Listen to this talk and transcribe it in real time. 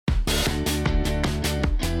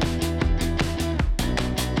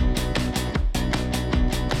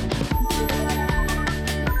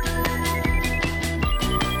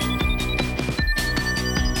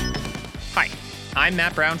I'm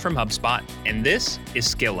Matt Brown from HubSpot, and this is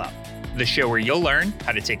Skill Up, the show where you'll learn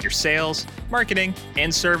how to take your sales, marketing,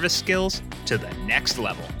 and service skills to the next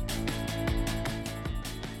level.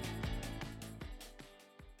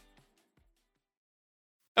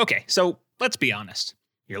 Okay, so let's be honest.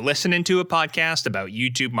 You're listening to a podcast about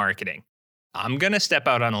YouTube marketing. I'm going to step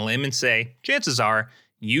out on a limb and say, chances are,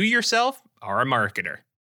 you yourself are a marketer.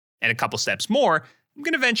 And a couple steps more, I'm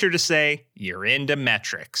going to venture to say you're into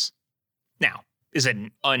metrics. Now, is it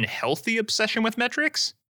an unhealthy obsession with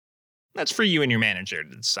metrics? That's for you and your manager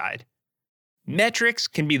to decide. Metrics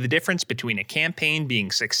can be the difference between a campaign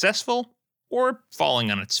being successful or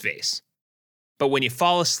falling on its face. But when you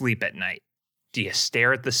fall asleep at night, do you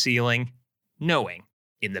stare at the ceiling, knowing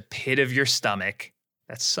in the pit of your stomach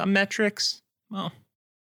that some metrics, well,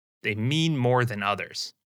 they mean more than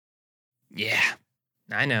others? Yeah,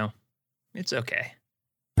 I know. It's okay.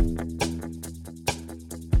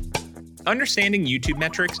 Understanding YouTube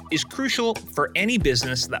metrics is crucial for any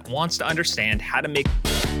business that wants to understand how to make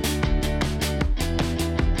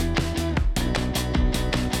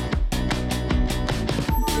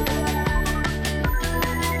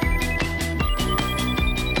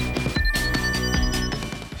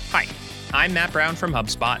Hi, I'm Matt Brown from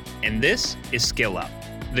HubSpot, and this is Skill Up,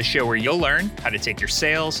 the show where you'll learn how to take your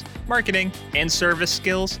sales, marketing, and service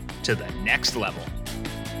skills to the next level.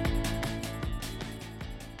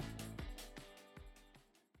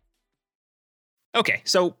 Okay,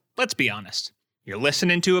 so let's be honest. You're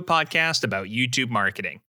listening to a podcast about YouTube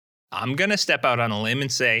marketing. I'm going to step out on a limb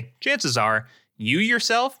and say, chances are, you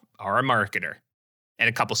yourself are a marketer. And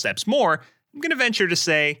a couple steps more, I'm going to venture to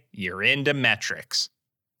say you're into metrics.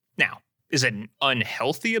 Now, is it an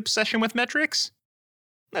unhealthy obsession with metrics?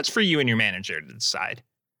 That's for you and your manager to decide.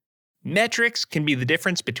 Metrics can be the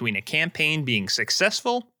difference between a campaign being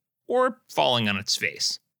successful or falling on its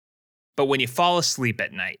face. But when you fall asleep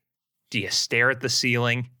at night, do you stare at the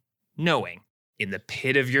ceiling, knowing in the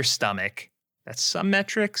pit of your stomach that some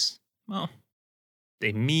metrics, well,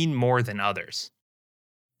 they mean more than others?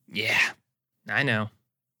 Yeah, I know.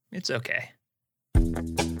 It's okay.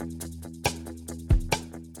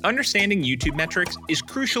 Understanding YouTube metrics is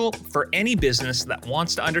crucial for any business that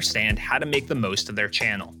wants to understand how to make the most of their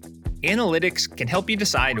channel. Analytics can help you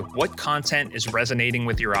decide what content is resonating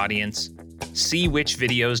with your audience, see which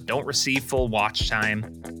videos don't receive full watch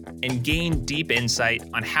time, and gain deep insight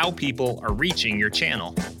on how people are reaching your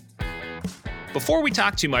channel. Before we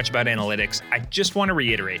talk too much about analytics, I just want to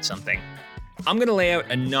reiterate something. I'm going to lay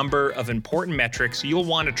out a number of important metrics you'll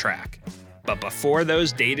want to track. But before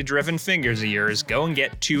those data-driven fingers of yours go and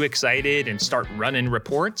get too excited and start running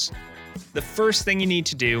reports, the first thing you need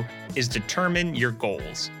to do is determine your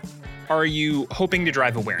goals. Are you hoping to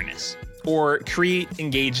drive awareness, or create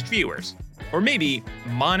engaged viewers, or maybe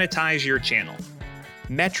monetize your channel?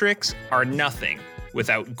 Metrics are nothing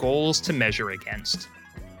without goals to measure against.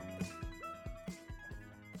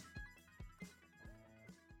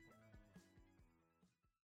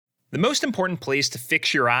 The most important place to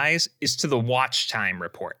fix your eyes is to the watch time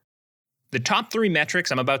report. The top 3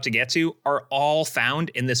 metrics I'm about to get to are all found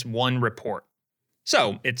in this one report.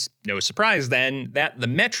 So it's no surprise then that the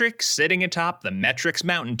metric sitting atop the metrics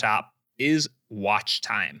mountaintop is watch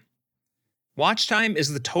time. Watch time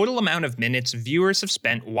is the total amount of minutes viewers have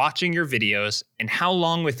spent watching your videos and how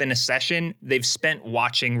long within a session they've spent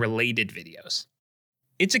watching related videos.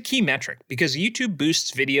 It's a key metric because YouTube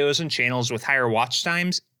boosts videos and channels with higher watch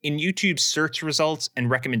times in YouTube's search results and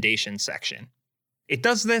recommendations section. It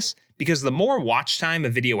does this because the more watch time a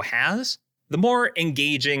video has, the more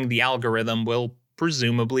engaging the algorithm will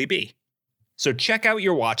presumably be. So check out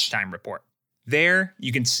your watch time report. There,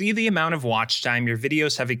 you can see the amount of watch time your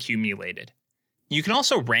videos have accumulated. You can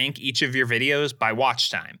also rank each of your videos by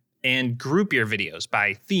watch time and group your videos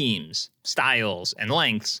by themes, styles, and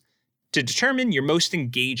lengths to determine your most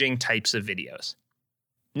engaging types of videos.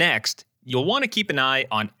 Next, you'll want to keep an eye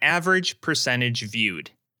on average percentage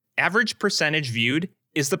viewed. Average percentage viewed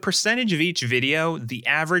is the percentage of each video the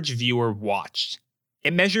average viewer watched.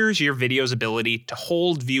 It measures your video's ability to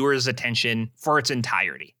hold viewers' attention for its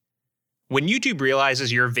entirety. When YouTube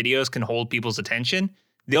realizes your videos can hold people's attention,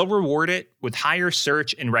 they'll reward it with higher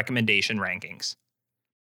search and recommendation rankings.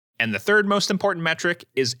 And the third most important metric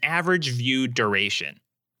is average view duration.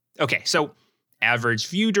 Okay, so average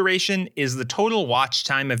view duration is the total watch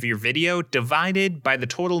time of your video divided by the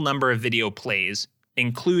total number of video plays,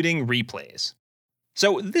 including replays.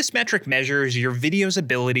 So this metric measures your video's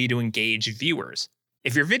ability to engage viewers.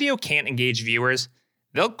 If your video can't engage viewers,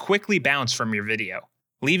 they'll quickly bounce from your video,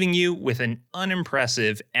 leaving you with an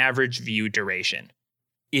unimpressive average view duration.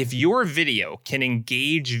 If your video can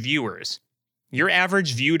engage viewers, your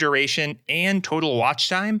average view duration and total watch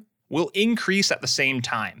time will increase at the same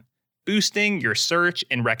time, boosting your search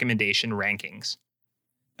and recommendation rankings.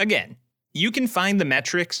 Again, you can find the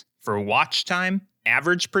metrics for watch time,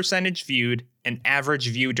 average percentage viewed, and average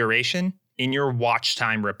view duration in your watch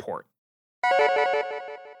time report.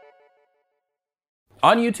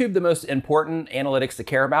 On YouTube, the most important analytics to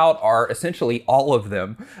care about are essentially all of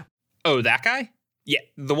them. Oh, that guy? Yeah,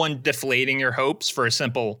 the one deflating your hopes for a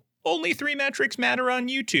simple, only 3 metrics matter on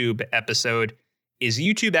YouTube episode is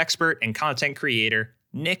YouTube expert and content creator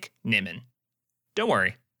Nick Nimmin. Don't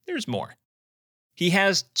worry, there's more. He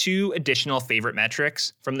has 2 additional favorite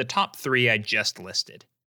metrics from the top 3 I just listed.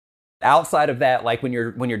 Outside of that, like when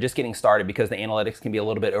you're just getting started, because the analytics can be a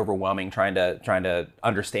little bit overwhelming trying to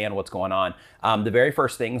understand what's going on. The very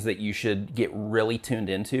first things that you should get really tuned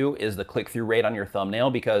into is the click-through rate on your thumbnail,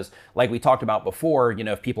 because like we talked about before,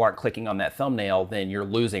 if people aren't clicking on that thumbnail, then you're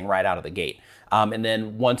losing right out of the gate. And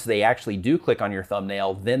then once they actually do click on your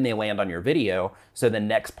thumbnail, then they land on your video. So the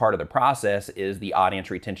next part of the process is the audience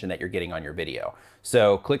retention that you're getting on your video.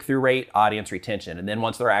 So click-through rate, audience retention. And then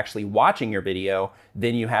once they're actually watching your video,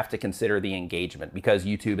 then you have to consider the engagement, because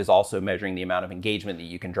YouTube is also measuring the amount of engagement that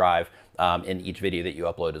you can drive in each video that you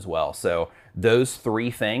upload as well. So those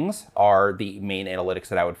 3 things are the main analytics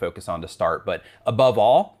that I would focus on to start. But above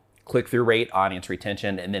all, click-through rate, audience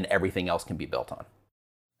retention, and then everything else can be built on.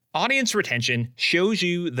 Audience retention shows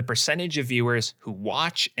you the percentage of viewers who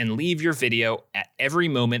watch and leave your video at every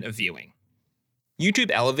moment of viewing.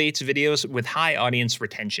 YouTube elevates videos with high audience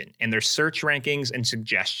retention in their search rankings and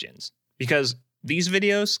suggestions, because these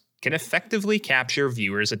videos can effectively capture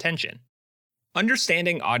viewers' attention.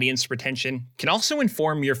 Understanding audience retention can also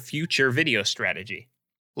inform your future video strategy.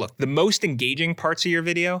 Look, the most engaging parts of your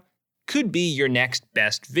video could be your next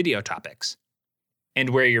best video topics. And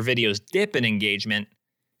where your videos dip in engagement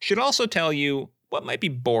should also tell you what might be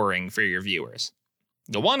boring for your viewers.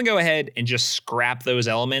 You'll want to go ahead and just scrap those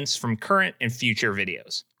elements from current and future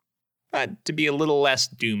videos. But to be a little less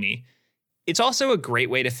doomy, it's also a great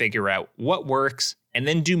way to figure out what works and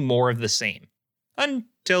then do more of the same.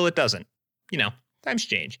 Until it doesn't. Times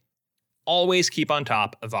change. Always keep on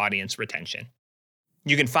top of audience retention.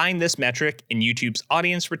 You can find this metric in YouTube's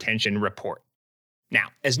audience retention report. Now,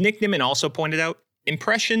 as Nick Nimmin also pointed out,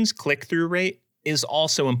 impressions click-through rate is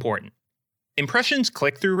also important. Impressions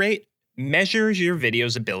click-through rate measures your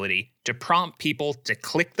video's ability to prompt people to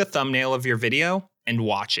click the thumbnail of your video and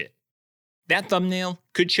watch it. That thumbnail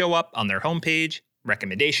could show up on their homepage,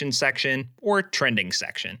 recommendation section, or trending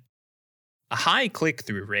section. A high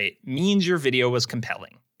click-through rate means your video was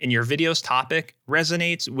compelling, and your video's topic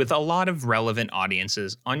resonates with a lot of relevant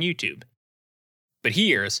audiences on YouTube. But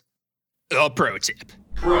here's a pro tip.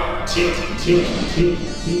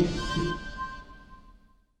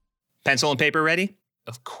 Pencil and paper ready?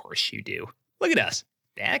 Of course you do. Look at us,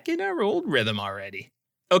 back in our old rhythm already.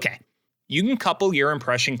 Okay, you can couple your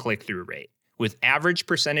impression click-through rate with average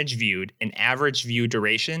percentage viewed and average view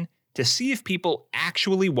duration to see if people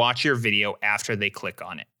actually watch your video after they click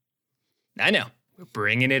on it. I know, we're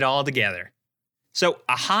bringing it all together. So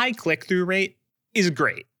a high click-through rate is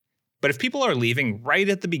great, but if people are leaving right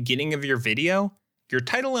at the beginning of your video, your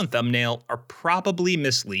title and thumbnail are probably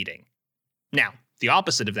misleading. Now, the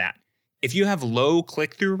opposite of that, if you have low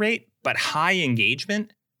click-through rate but high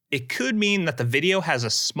engagement, it could mean that the video has a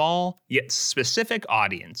small yet specific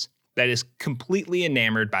audience that is completely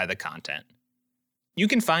enamored by the content. You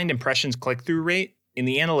can find impressions click-through rate in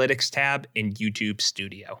the Analytics tab in YouTube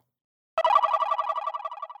Studio.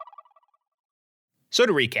 So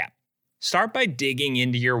to recap, start by digging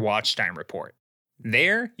into your watch time report.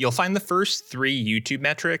 There, you'll find the first 3 YouTube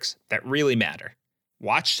metrics that really matter: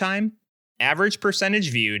 watch time, average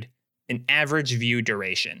percentage viewed, and average view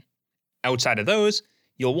duration. Outside of those,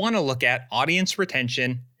 you'll want to look at audience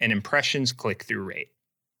retention and impressions click-through rate.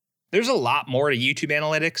 There's a lot more to YouTube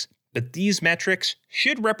analytics, but these metrics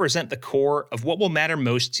should represent the core of what will matter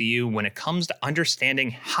most to you when it comes to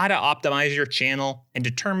understanding how to optimize your channel and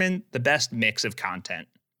determine the best mix of content.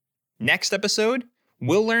 Next episode,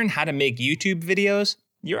 we'll learn how to make YouTube videos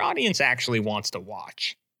your audience actually wants to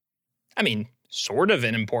watch. I mean, sort of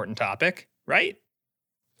an important topic, right?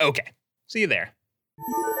 Okay, see you there.